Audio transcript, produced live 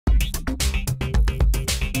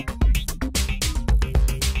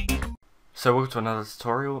So welcome to another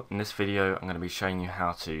tutorial. In this video I'm going to be showing you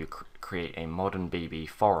how to create a ModernBB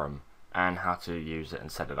forum and how to use it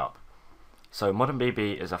and set it up. So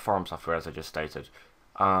ModernBB is a forum software, as I just stated.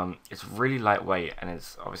 It's really lightweight and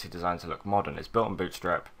it's obviously designed to look modern. It's built on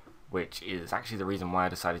Bootstrap, which is actually the reason why I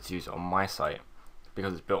decided to use it on my site,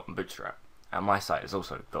 because it's built on Bootstrap and my site is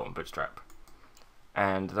also built on Bootstrap.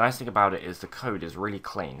 And the nice thing about it is the code is really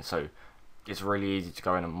clean, so it's really easy to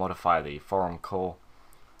go in and modify the forum core.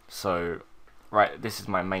 So right, this is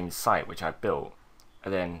my main site which I built,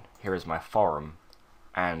 and then here is my forum,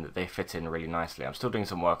 and they fit in really nicely. I'm still doing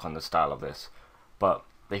some work on the style of this, but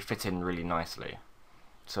they fit in really nicely.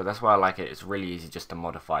 So that's why I like it. It's really easy just to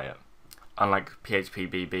modify it. Unlike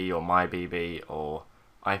PHPBB or MyBB or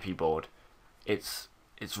IPboard, it's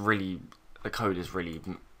really, the code is really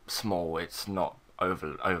small. It's not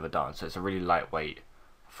overdone, so it's a really lightweight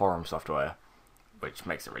forum software, which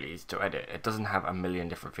makes it really easy to edit. It doesn't have a million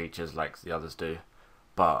different features like the others do,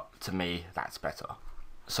 but to me that's better.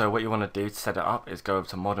 So what you want to do to set it up is go over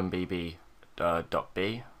to modernbb.b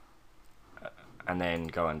and then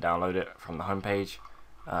go and download it from the home page.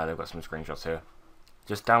 They've got some screenshots here.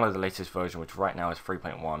 Just download the latest version, which right now is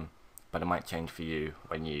 3.1, but it might change for you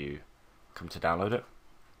when you come to download it.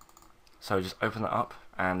 So just open that up,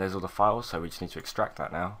 and there's all the files, so we just need to extract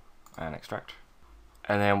that now, and extract.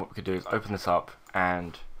 And then what we could do is open this up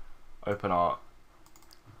and open our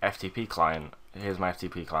FTP client. Here's my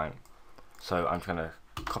FTP client. So I'm just going to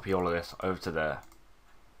copy all of this over to there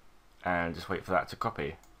and just wait for that to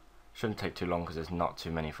copy. Shouldn't take too long because there's not too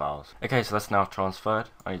many files. Okay, so that's now transferred.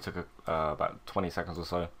 Only took about 20 seconds or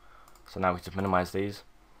so. So now we just minimize these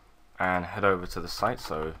and head over to the site.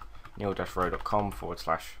 So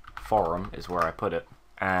neil-rowe.com/forum is where I put it.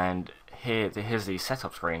 And here's the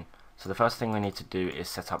setup screen. So the first thing we need to do is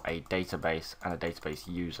set up a database and a database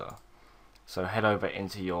user. So head over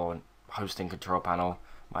into your hosting control panel,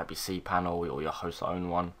 might be cPanel or your host's own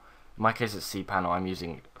one. In my case it's cPanel. I'm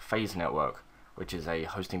using Phase Network, which is a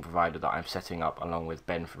hosting provider that I'm setting up along with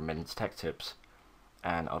Ben from Ben's Tech Tips,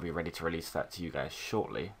 and I'll be ready to release that to you guys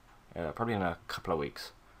shortly, probably in a couple of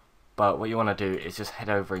weeks. But what you want to do is just head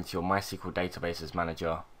over into your MySQL Databases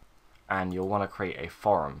Manager, and you'll want to create a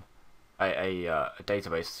forum. A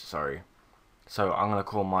database, sorry. So I'm going to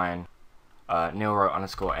call mine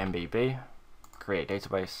neilrowe_MBB, create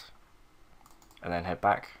database, and then head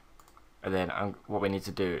back. And then what we need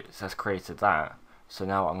to do is has created that. So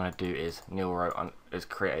now what I'm going to do is is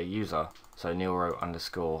create a user. So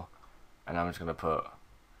neilrowe_, and I'm just going to put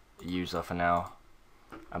user for now,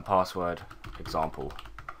 and password example.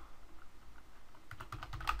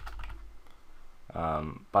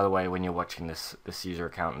 By the way, when you're watching this user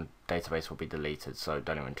account and database will be deleted, so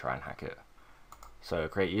don't even try and hack it. So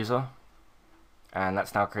create user, and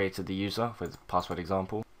that's now created the user with password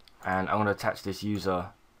example, and I'm going to attach this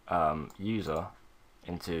user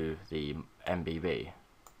into the MBB.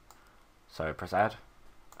 So press add,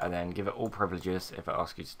 and then give it all privileges if it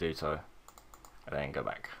asks you to do so, and then go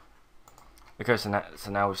back. Okay, so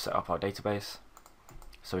now we've set up our database,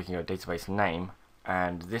 so we can go database name,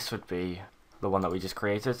 and this would be the one that we just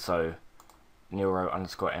created, so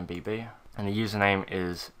neilrowe_MBB, and the username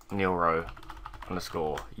is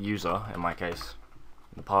neilrowe_user in my case.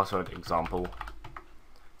 The password example,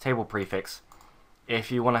 table prefix.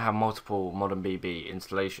 If you want to have multiple ModernBB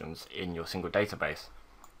installations in your single database,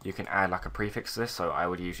 you can add like a prefix to this. So I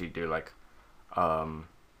would usually do like for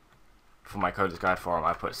my Coders Guide forum,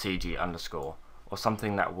 I put CG_ or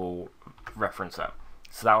something that will reference that.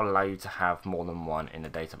 So that will allow you to have more than one in a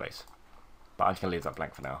database. But I'm just going to leave that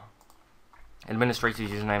blank for now.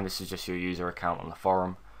 Administrator's username, this is just your user account on the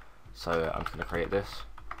forum. So I'm just going to create this.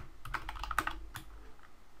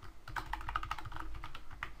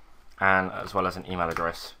 And as well as an email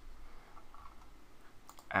address.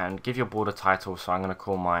 And give your board a title, so I'm going to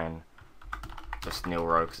call mine just Neil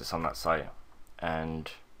Rowe because it's on that site.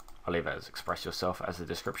 And I'll leave it as express yourself as the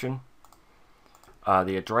description.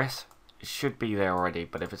 The address, it should be there already,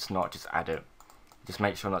 but if it's not, just add it. Just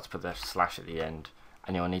make sure not to put the slash at the end,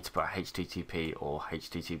 and you'll need to put HTTP or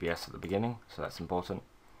HTTPS at the beginning, so that's important.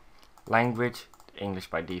 Language, English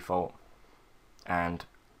by default, and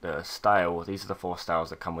the style, these are the 4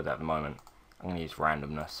 styles that come with it at the moment. I'm going to use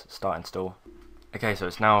randomness. Start install. Okay, so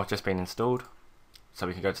it's now just been installed, so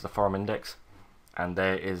we can go to the forum index, and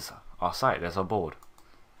there is our site, there's our board.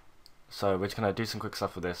 So we're just going to do some quick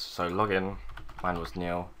stuff with this. So login, mine was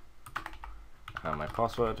Neil, and my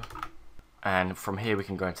password. And from here we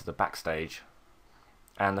can go into the backstage,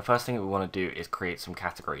 and the first thing that we want to do is create some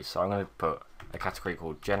categories. So I'm going to put a category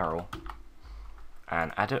called general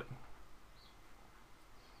and add it,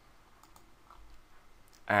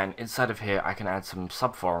 And inside of here I can add some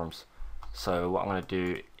sub-forums. So what I'm going to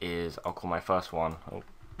do is I'll call my first one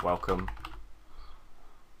welcome,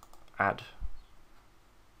 add,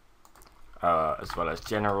 as well as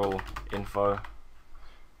general info,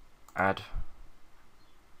 add,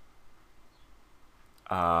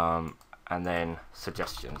 and then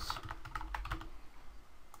suggestions,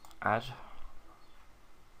 add.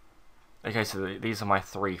 Okay, so these are my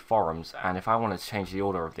 3 forums, and if I want to change the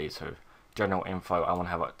order of these, so general info I want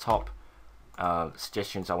to have at top,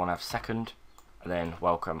 suggestions I want to have second, and then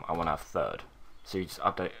welcome I want to have third. So you just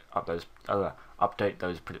update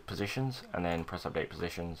those positions, and then press update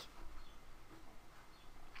positions,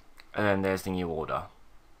 and then there's the new order.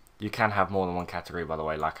 You can have more than one category, by the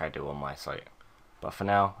way, like I do on my site. But for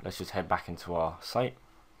now, let's just head back into our site,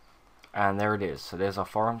 and there it is. So there's our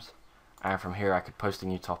forums, and from here I could post a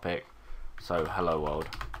new topic. So hello world,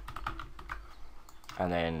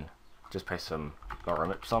 and then just paste some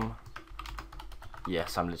lorem ipsum.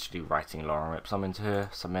 Yes, I'm literally writing lorem ipsum into here,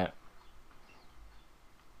 submit,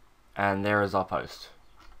 and there is our post.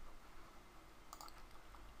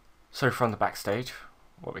 So from the backstage,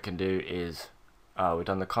 what we can do is we've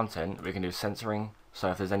done the content, we can do censoring. So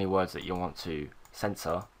if there's any words that you want to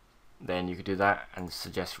censor, then you could do that and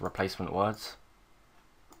suggest replacement words.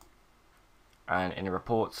 And in the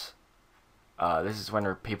reports, this is when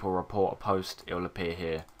people report a post, it will appear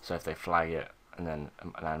here. So if they flag it, and then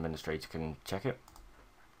an administrator can check it.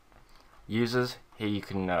 Users, here you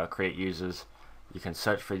can create users. You can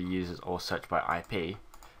search for the users or search by IP.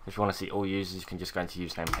 If you want to see all users, you can just go into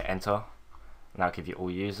username, hit enter, and that'll give you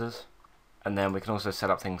all users. And then we can also set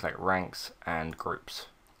up things like ranks and groups.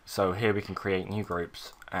 So here we can create new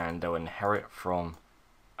groups, and they'll inherit from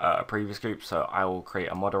a previous group. So I will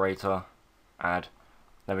create a moderator, add,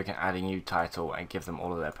 then we can add a new title and give them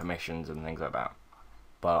all of their permissions and things like that.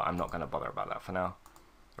 But I'm not going to bother about that for now.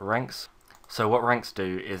 Ranks. So what ranks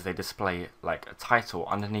do is they display like a title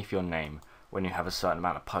underneath your name when you have a certain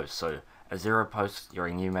amount of posts. So at 0 posts, you're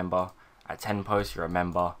a new member. At 10 posts, you're a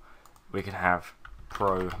member. We can have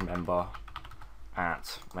pro member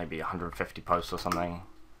at maybe 150 posts or something.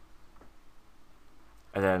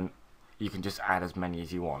 And then you can just add as many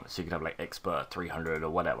as you want. So you can have like expert 300 or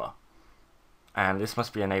whatever. And this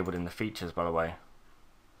must be enabled in the features, by the way.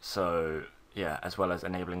 So yeah, as well as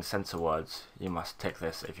enabling censor words, you must tick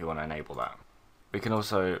this if you want to enable that. We can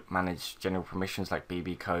also manage general permissions like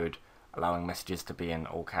BB code, allowing messages to be in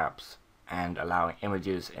all caps, and allowing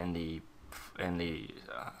images in the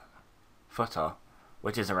footer,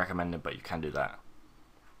 which isn't recommended, but you can do that.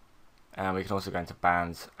 And we can also go into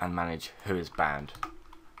bans and manage who is banned,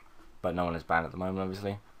 but no one is banned at the moment,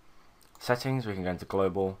 obviously. Settings, we can go into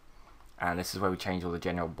global, and this is where we change all the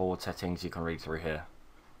general board settings. You can read through here,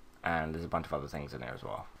 and there's a bunch of other things in there as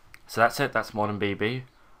well. So that's it, that's ModernBB.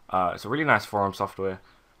 It's a really nice forum software.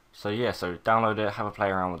 So yeah, so download it, have a play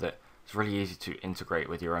around with it. It's really easy to integrate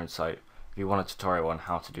with your own site. If you want a tutorial on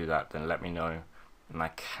how to do that, then let me know, and I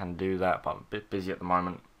can do that, but I'm a bit busy at the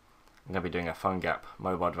moment. I'm going to be doing a PhoneGap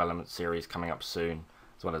mobile development series coming up soon,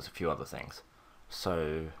 as well as a few other things.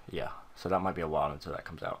 So yeah, so that might be a while until that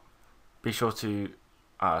comes out. Be sure to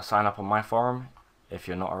sign up on my forum if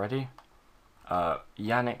you're not already.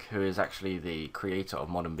 Yannick, who is actually the creator of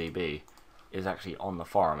ModernBB, is actually on the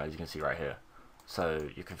forum, as you can see right here. So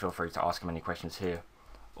you can feel free to ask him any questions here,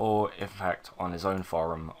 or in fact on his own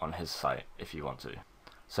forum on his site if you want to.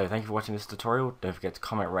 So thank you for watching this tutorial. Don't forget to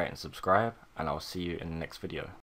comment, rate and subscribe, and I'll see you in the next video.